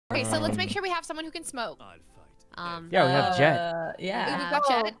Okay, so let's make sure we have someone who can smoke. Yeah, we have Jet. Yeah. We've got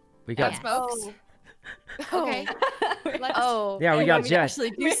Jet. We got smokes. Okay. Yeah, we got Jet.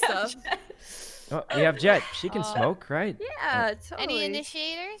 Actually do stuff. Oh, we have Jet. She can smoke, right? Yeah, totally. Any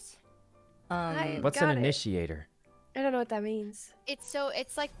initiators? What's an initiator? I don't know what that means. It's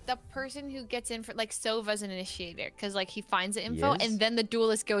like the person who gets in for like Sova's an initiator because like he finds the info and then the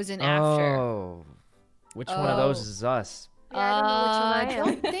duelist goes in after. Oh, which one of those is us? Yeah, I I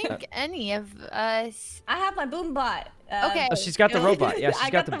don't think any of us. I have my boom bot. Okay. Oh, she's got the robot. Yeah, she's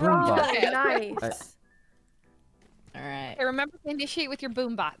got the boom bot. Okay, nice. All right. Okay, remember to initiate with your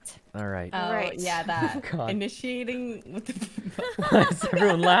boom bot. All right. Oh, Right. yeah, that. God. Initiating with the boom bot. Why is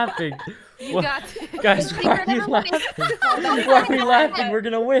everyone laughing? You got Guys, why are you laughing? Why are we laughing? We're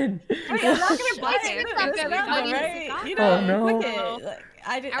gonna win. I'm not gonna buy Okay, it. it's not good. Right? You Oh, know, no. look at it.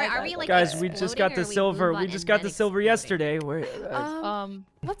 Like, Are we like Guys, we just got the silver. We just got the silver yesterday. We're,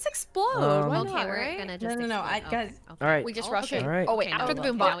 Let's explode. Why Okay, not, we're right? gonna just. No. Guys. all right. We just rush it. All right. Oh wait, Okay, after no, the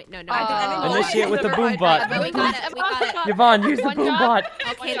boom no, bot. no. Initiate with the boom bot. We got it. Yvonne, use the One boom job. bot.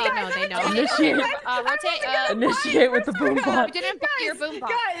 Okay, they know. Initiate. Rotate. Initiate with the boom You bot. didn't buy your boom bot.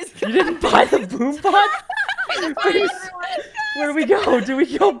 Guys. You didn't buy the boom bot? Where do we go? Do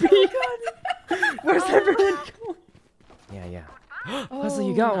we go B? Where's everyone going? Yeah. Fuslie,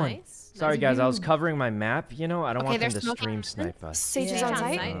 you got one. Sorry, guys. I was covering my map. You know, I don't want them to stream snipe us. Sage is on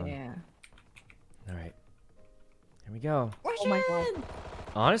site. Yeah. All right. Here we go. Oh my god.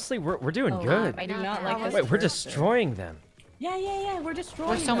 Honestly, we're doing good. I do not like this. Wait, we're destroying them. Yeah. We're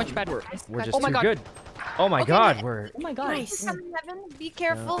destroying. We're so much them. better. We're just too good. Oh my god, we're. Oh my god. Nice. Be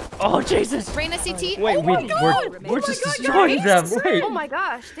careful. Oh Jesus! Reina CT. Wait, we're just destroying them. Wait. Oh my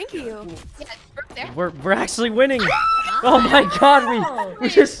gosh, thank you. Yeah, there. We're actually winning. Oh my god, we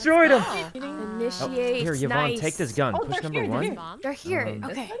destroyed them. Initiate. Here, Yvonne, take this gun. Oh, Push they're number here, 1. They're here. Um,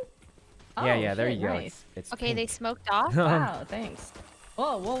 Okay. Yeah, there you go. Nice. It's Okay, they pink. smoked off. Wow, thanks.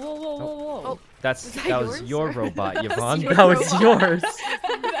 Whoa. That that was yours, your or- robot, Yvonne. your That was yours.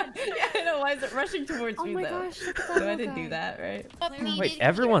 I know, why is it rushing towards Oh me my though? gosh, look at that No, I little didn't do guy. that, right? Wait,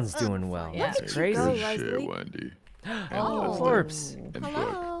 everyone's doing well. Yeah. That's crazy. Go, Share, Leslie. Wendy. Oh, corpse. And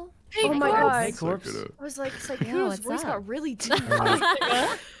Hello. Oh my god. Hey, corpse. I was like, Yo, Sykkuno's what's voice up? got really deep.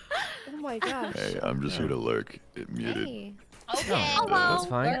 Oh my gosh. Hey, I'm just here to lurk. Muted. Hey. Okay. That's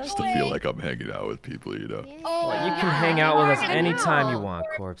fine. Just to feel like I'm hanging out with people, you know. Well, you can hang out with us anytime you want,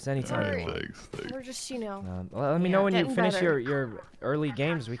 corpse. Anytime you want. Thanks. We're just, you know. Well, let me know when you Getting finish better. your early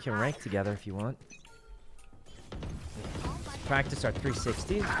games. We can rank together if you want. Let's practice our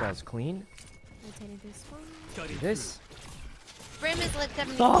 360s. That was clean. Do this. Brim is lit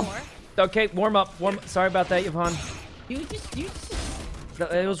 74. Okay, warm up. Sorry about that, Yvonne. You just.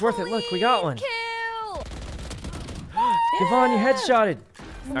 It was worth it. Look, we got one. Kill. Yvonne, you headshotted.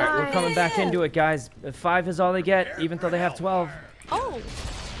 All right, we're coming back into it, guys. 5 is all they get, even though they have 12. Oh.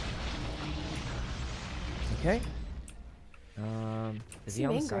 Okay. Is he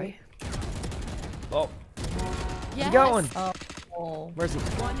on the site? Oh. Yes. We got one. Oh. Where's he?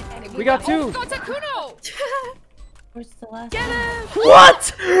 We got 2. Oh, we got Sykkuno. Where's the last Get him.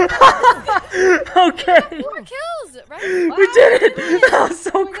 What? Okay. 4 kills, right? We did it. That was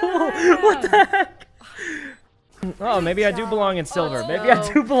so cool. What the heck? Oh, maybe I do belong in silver. Maybe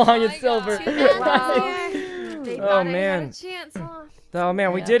I do belong in silver. Oh man. Oh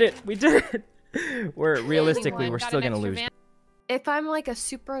man, we did it. We did it. We're realistically, we're still gonna lose. If I'm like a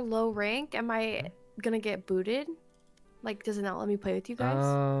super low rank, am I gonna get booted? Like, does it not let me play with you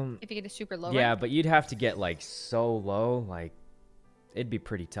guys? If you get a super low Yeah, rank. but you'd have to get like so low, like it'd be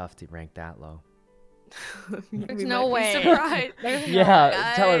pretty tough to rank that low. There's no way.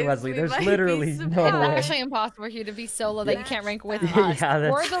 Yeah, tell her, Leslie. There's literally no It's way. actually impossible for you to be so low that you can't rank with us. Yeah,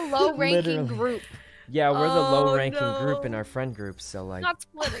 that's We're the low ranking literally- group. Yeah, we're the Oh, low ranking group no. in our friend group, so like. Not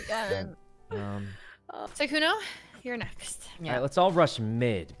split again. Sykkuno, you're next. All right, let's all rush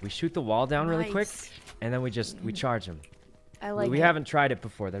mid. We shoot the wall down really quick, Nice. and then we charge them. I like We it. haven't tried it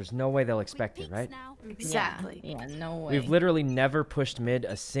before. There's no way they'll expect it, right? Exactly. Yeah, no way. We've literally never pushed mid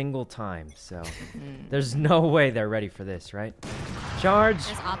a single time, so there's no way they're ready for this, right? Charge!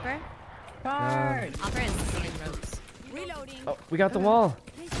 There's Opera. Charge. Opera is selling ropes. Oh, we got the wall.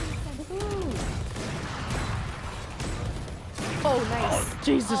 Oh, nice.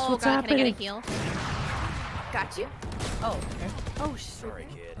 Jesus, Oh what's god, can I happening? get a heal? Got you. Oh, okay. Oh, sorry.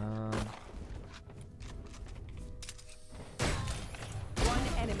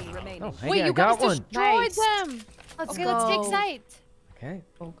 Oh, hey, Wait, I you got guys one. destroyed Nice. them. Let's Okay, go. let's take site. Okay.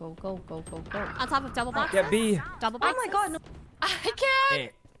 Go. On top of double boxes. Get B. Double Oh boxes. my god, no. I can't.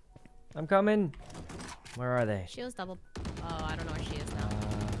 Hey, I'm coming. Where are they? She was double. Oh, I don't know where she is now.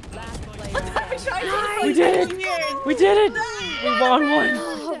 We did it! We did it! We won one!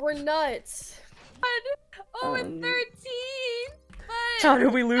 Oh, we're nuts. Oh, it's 13. How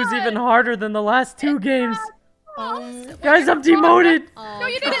did we lose even harder than the last 2 games? Guys, I'm demoted! No,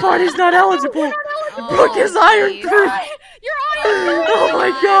 you The didn't. party's not eligible! Brooke is Iron 3! You're iron. Oh my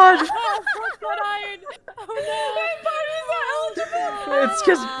god! Brooke got iron. Oh no. It's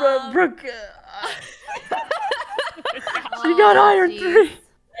because Brooke... she got Iron 3!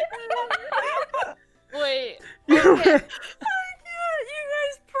 Wait. You Okay.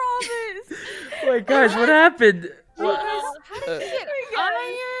 Wait, guys, what happened? How did you get iron?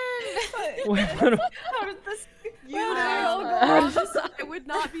 Wait, You know, I would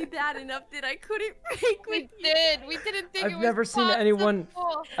not be bad enough that I couldn't break We did. We didn't think it I've was never seen possible. anyone.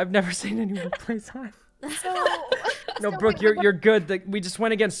 I've never seen anyone play time. So, No, Brooke, you're good. We just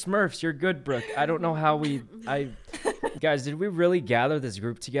went against Smurfs. You're good, Brooke. I don't know how we. Guys, did we really gather this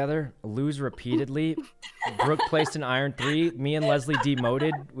group together? Lose repeatedly. Brooke placed an Iron 3. Me and Leslie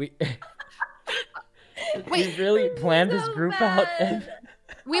demoted. We really planned this group out. And...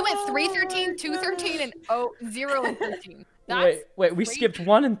 we went 3-13, 2-13, and 0-13. Wait, we skipped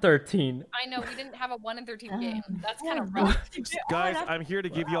 1 and 13. I know, we didn't have a 1 and 13 game. That's kind of rough. Guys, I'm here to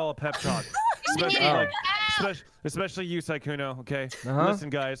give you all a pep talk. Especially you, Sykkuno, okay? Listen,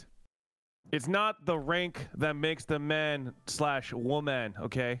 guys. It's not the rank that makes the man/woman,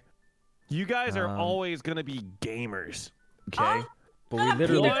 okay? You guys are always gonna be gamers, okay? But we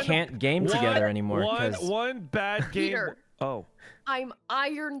literally can't game together anymore. One bad game. Peter. Oh. I'm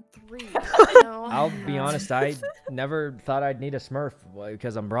Iron 3. I'll be honest, I never thought I'd need a Smurf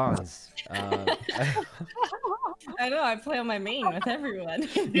because I'm bronze. I know, I play on my main with everyone.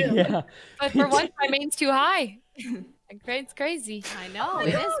 Yeah. But for once, my main's too high. It's crazy. I know,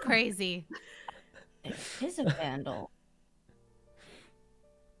 it is crazy. It is a vandal.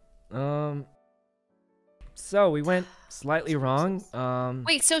 So we went slightly wrong.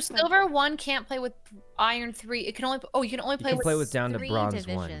 Wait, so Silver 1 can't play with Iron 3. It can only. Oh, you can only play you can with. play with down to 3 bronze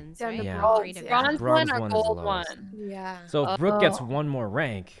divisions, 1. right? Down to Yeah. bronze, yeah. Bronze Bronze 1 or 1 is the gold lowest. 1. Yeah. So if Brooke gets 1 more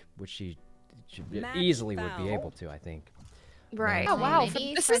rank, which she easily would be able to, I think. Right. Oh wow!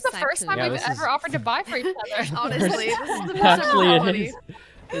 Maybe This for is the first time Yeah, we've this is- ever offered to buy for each other. Honestly, this is the first Actually, time it money. is.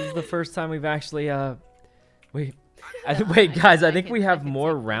 This is the first time we've actually wait, guys. I think we have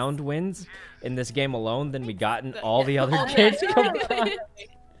more round wins in this game alone than we got in all the other games combined.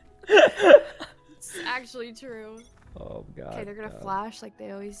 It's actually true. Oh god. Okay, they're gonna flash like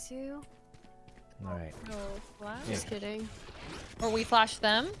they always do. All right. No flash. Just kidding. Or we flash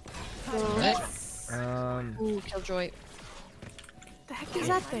them. Ooh, Killjoy. The heck is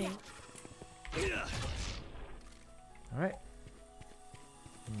that thing? All right.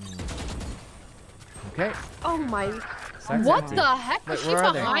 Okay. Oh my! Site's What empty. the heck? Wait, Is she where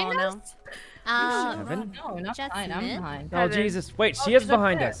are they? behind Oh, us? Heaven? No, not Just behind. I'm mid. behind. Oh Jesus! Wait, she is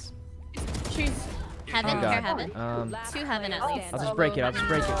behind us. She's. Heaven, Oh here, god. heaven. 2 Heaven at least. I'll just break it. I'll just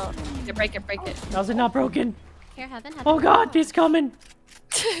break it. Yeah, break it, break it. How's it not broken? Here, heaven, heaven. Oh god, he's coming.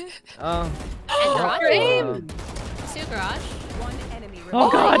 And garage. um, 2 garage. oh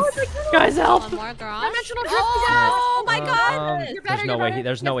god, guys, help! 1 more garage. Dimensional Oh my god! You're There's better, no you're way. better.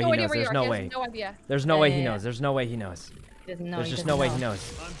 There's no way he idea knows. where you There's are. no He has way. no idea. There's no way he Yeah. knows. There's no way he knows. He doesn't know. There's he just doesn't no way know. he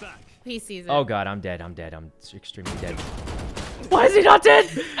knows. He sees it. Oh god, I'm dead. I'm dead. I'm extremely dead. Why is he not dead?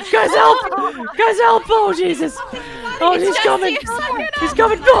 Guys, help! Guys, help! Oh Jesus! Oh, he's coming! He's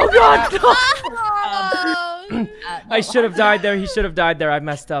coming! Oh god! I should have died there. He should have died there. I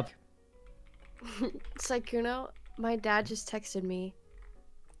messed up. Sykkuno, my dad just texted me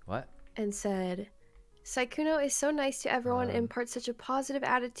What? and said, Sykkuno is so nice to everyone and imparts such a positive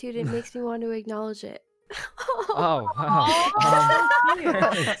attitude, it makes me want to acknowledge it. Oh wow.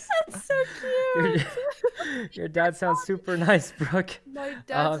 Thanks. That's so cute. Your dad sounds super nice, Brooke. My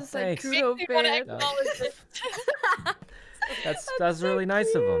dad's a thanks. Sykkuno Makes me wanna fan. acknowledge it. That's really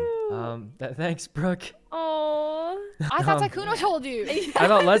nice of him. Thanks, Brooke. Aww. I thought Sykkuno told you. I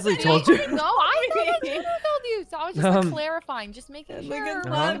thought Leslie told you. No, I thought Sykkuno told you. So I was just like, clarifying, just making sure. Because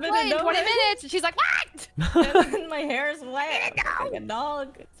We're I've been playing in 20 minutes. And she's like, what? My hair is wet. Like a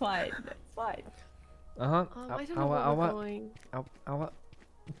dog. It's fine. It's fine. Uh-huh. I don't know where we're going. Ow, ow,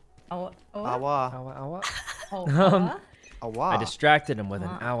 Oh, oh, Awa. ow, oh, Awa. I distracted him with an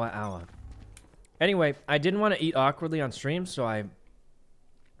owa owa. Anyway, I didn't want to eat awkwardly on stream, so I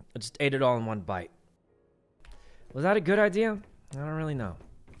just ate it all in one bite. Was that a good idea? I don't really know.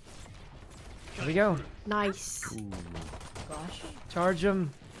 Here we go. Nice. gosh. Charge him.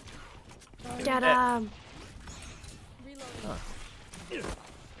 Get him.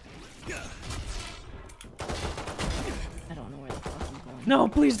 I don't know where the fuck I'm going. No,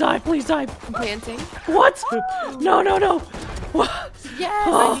 please die, please die. I'm planting. What? No, no, no. What? Yes.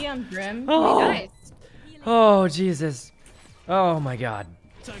 Oh. Idea on Grim. Oh. Nice. Oh, Jesus. Oh, my God.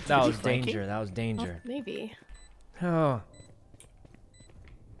 That was flanking? danger. That was danger. Maybe. Oh.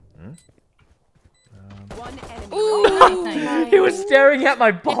 One enemy. Ooh. Nice. He was staring at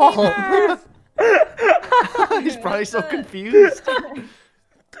my ball. He's probably so confused.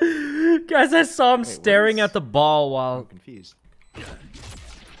 Guys, I saw him Wait, staring what? at the ball I'm while... confused.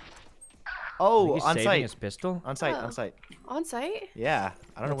 Oh, He's on saving site. his pistol? On site, Oh. on site. On site? Yeah.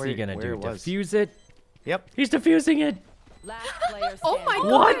 I don't know What's where he gonna do? it was. Defuse it? Yep. He's defusing it. Last player Oh my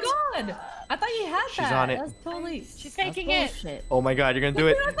standing. What? Oh my god! I thought you had She's that. on it. That's totally. She's taking it. Bullshit. Oh my god, you're gonna do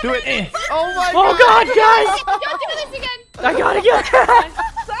it. Do it. Oh my Oh, God, guys! Don't do this again. I gotta get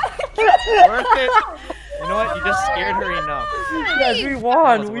Worth it. You know what? You just scared her enough. Guys, we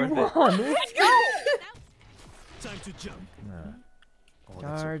won. was We worth it. won. Let's go. Oh,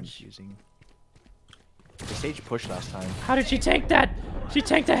 that's so Charge. confusing. The stage pushed last time. How did she tank that? She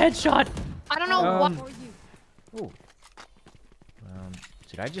tanked a headshot. I don't know Um, what. Ooh.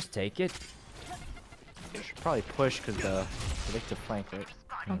 Should I just take it? You should probably push because they like to flank, right?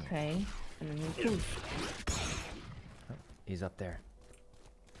 Okay. And then we push. He's up there.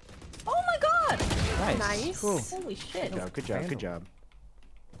 Oh my god! Nice. Nice. Cool. Holy shit. Good job. Good job. Good job.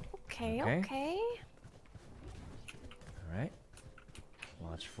 Okay, Okay. okay. All right.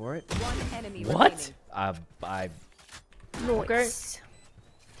 Watch for it. One enemy What? remaining. Nice.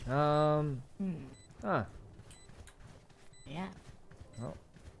 Huh. Yeah.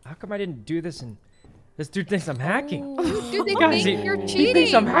 How come I didn't do this and this dude thinks I'm hacking? Dude, they Guys, think you're he cheating.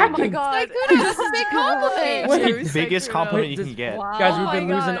 thinks I'm Oh my hacking. god. Sykkuno, this is a big compliment. Wait. Biggest compliment you This- can get. Wow. Guys, we've Oh been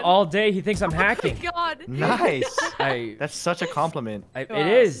my losing God. all day. He thinks I'm hacking. God. Nice. I, That's such a compliment. it Wow.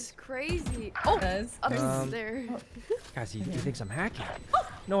 is. Crazy. Oh, That's up Um, there. Guys, he thinks I'm hacking.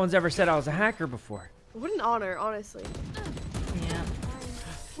 No one's ever said I was a hacker before. What an honor, honestly. Yeah.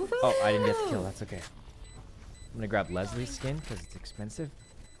 Oh, I didn't get the kill. That's okay. I'm gonna grab Leslie's skin because it's expensive.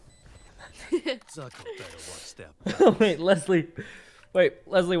 Wait, Leslie. Wait,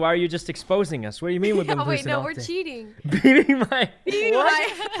 Leslie, why are you just exposing us? What do you mean we've been Oh, wait, losing no, all we're day? cheating. Beating my...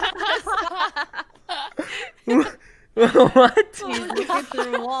 What? He's looking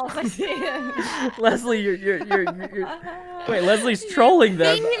through the walls. I see him. Leslie, you're... Wait, Leslie's trolling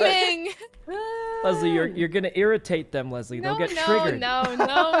them. Beaming. Leslie, you're gonna irritate them, Leslie. They'll get no, triggered. no,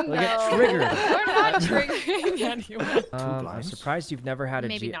 They'll get triggered. We're not triggering anyone. I'm blinds? surprised you've never had a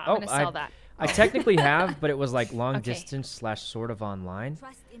Maybe G. not. Oh, I'm gonna sell that. I technically have, but it was like long Okay. distance slash sort of online.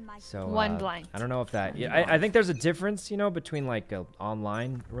 So One blind. I don't know if that. Yeah, I think there's a difference, you know, between like a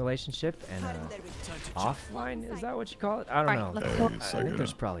online relationship and offline. Is that what you call it? I don't Right, know. let's Hey, go. I think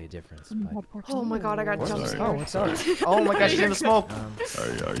there's probably a difference. But... Oh my god, I got jump Sorry. Oh, scared. what's up? Oh my gosh, she's in the smoke.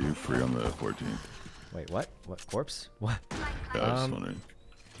 Are you free on the 14th? Wait, what? What corpse? What? Yeah, I was just wondering. On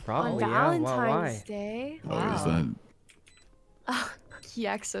Probably, yeah. Well, Valentine's why? Day. Oh, is that? He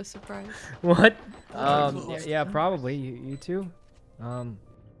acts so surprised. What? Yeah, probably. You too?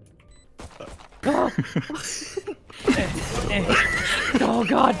 Oh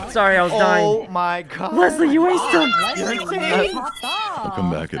god, sorry, I was Oh dying. my god. Leslie, you aced him! I'll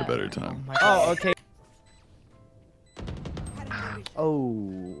come back at a better time. Oh, okay.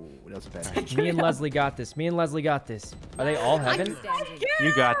 Oh, that was bad. Me and Leslie got this. Me and Leslie got this. Are they all heaven? Standing.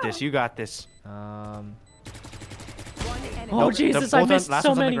 You got this. You got this. One enemy. Oh Nope, Jesus, the- I both on- missed last so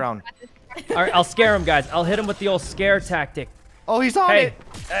one's on the many. ground. All right, I'll scare him, guys. I'll hit him with the old scare tactic. Oh, he's on Hey. it.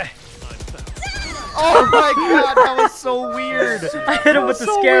 Oh my god, that was so weird. I hit him with the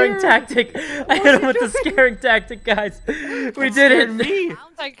scaring tactic. I hit him with the scaring tactic, guys. We did it. Me.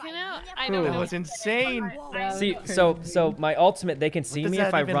 Sykkuno, I don't That know. was insane. See, so my ultimate, they can see does me that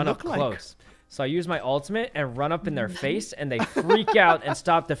if I even run up look like? close. So I use my ultimate and run up in their face, and they freak out and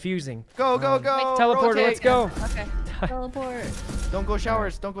stop defusing. Go, go, go. Teleporter, rotate. let's go. Okay. Teleport. Don't go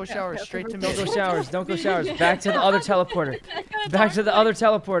showers. Don't go showers. Straight to Don't mid. go showers. Don't go showers. Back to the other teleporter. Back to the other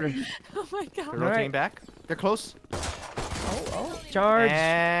teleporter. Oh my god. They're rotating Alright. back. They're close. Charge.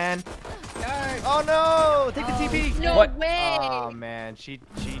 And oh no! Take the TP. No What? way. Oh man, she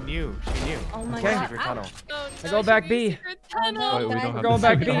knew. She knew. Oh my Okay. god. Secret tunnel. Oh, I no, go back she B. used her tunnel. Wait, we don't have We're going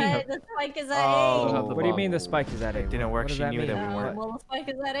back B. The spike is at Oh. What do you mean the spike is at A? Didn't work. What does She that knew mean? that we weren't. Well, the spike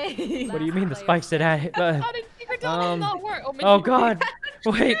is at A. What do you mean the spike's at A? How did secret tunnel not work? Oh, maybe Oh you- god.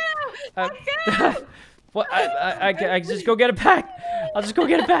 Wait. What? I just go get it back. I'll just go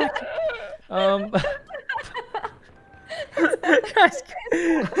get it back. Guys,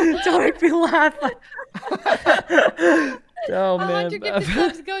 don't make me laugh. Oh man. 100 gifted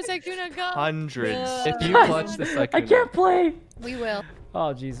subs, go Sykkuno, go. Hundreds. If you clutch the second, I can't play. We will.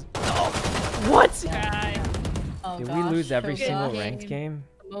 Oh jeez. What? Oh, Did we gosh, lose every so single good. ranked game?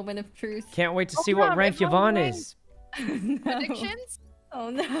 Moment of truth. Can't wait to see what rank Yvonne is. No. Predictions? Oh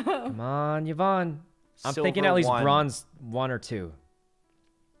no. Come on, Yvonne. I'm thinking Silver at least 1. bronze 1 or 2.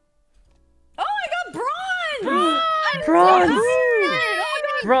 Oh, I got bronze! Bronze!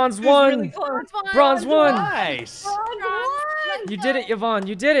 Bronze 1! Really close. Bronze 1! Nice. You did it, Yvonne.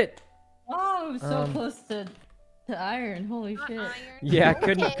 You did it. Oh, I'm so close to iron. Holy shit. Yeah,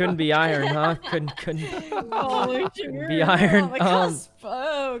 couldn't be iron, huh? Couldn't Holy shit. be iron. Oh, my cusp.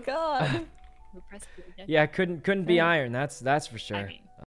 Oh god. Yeah, couldn't be iron. That's for sure. I mean,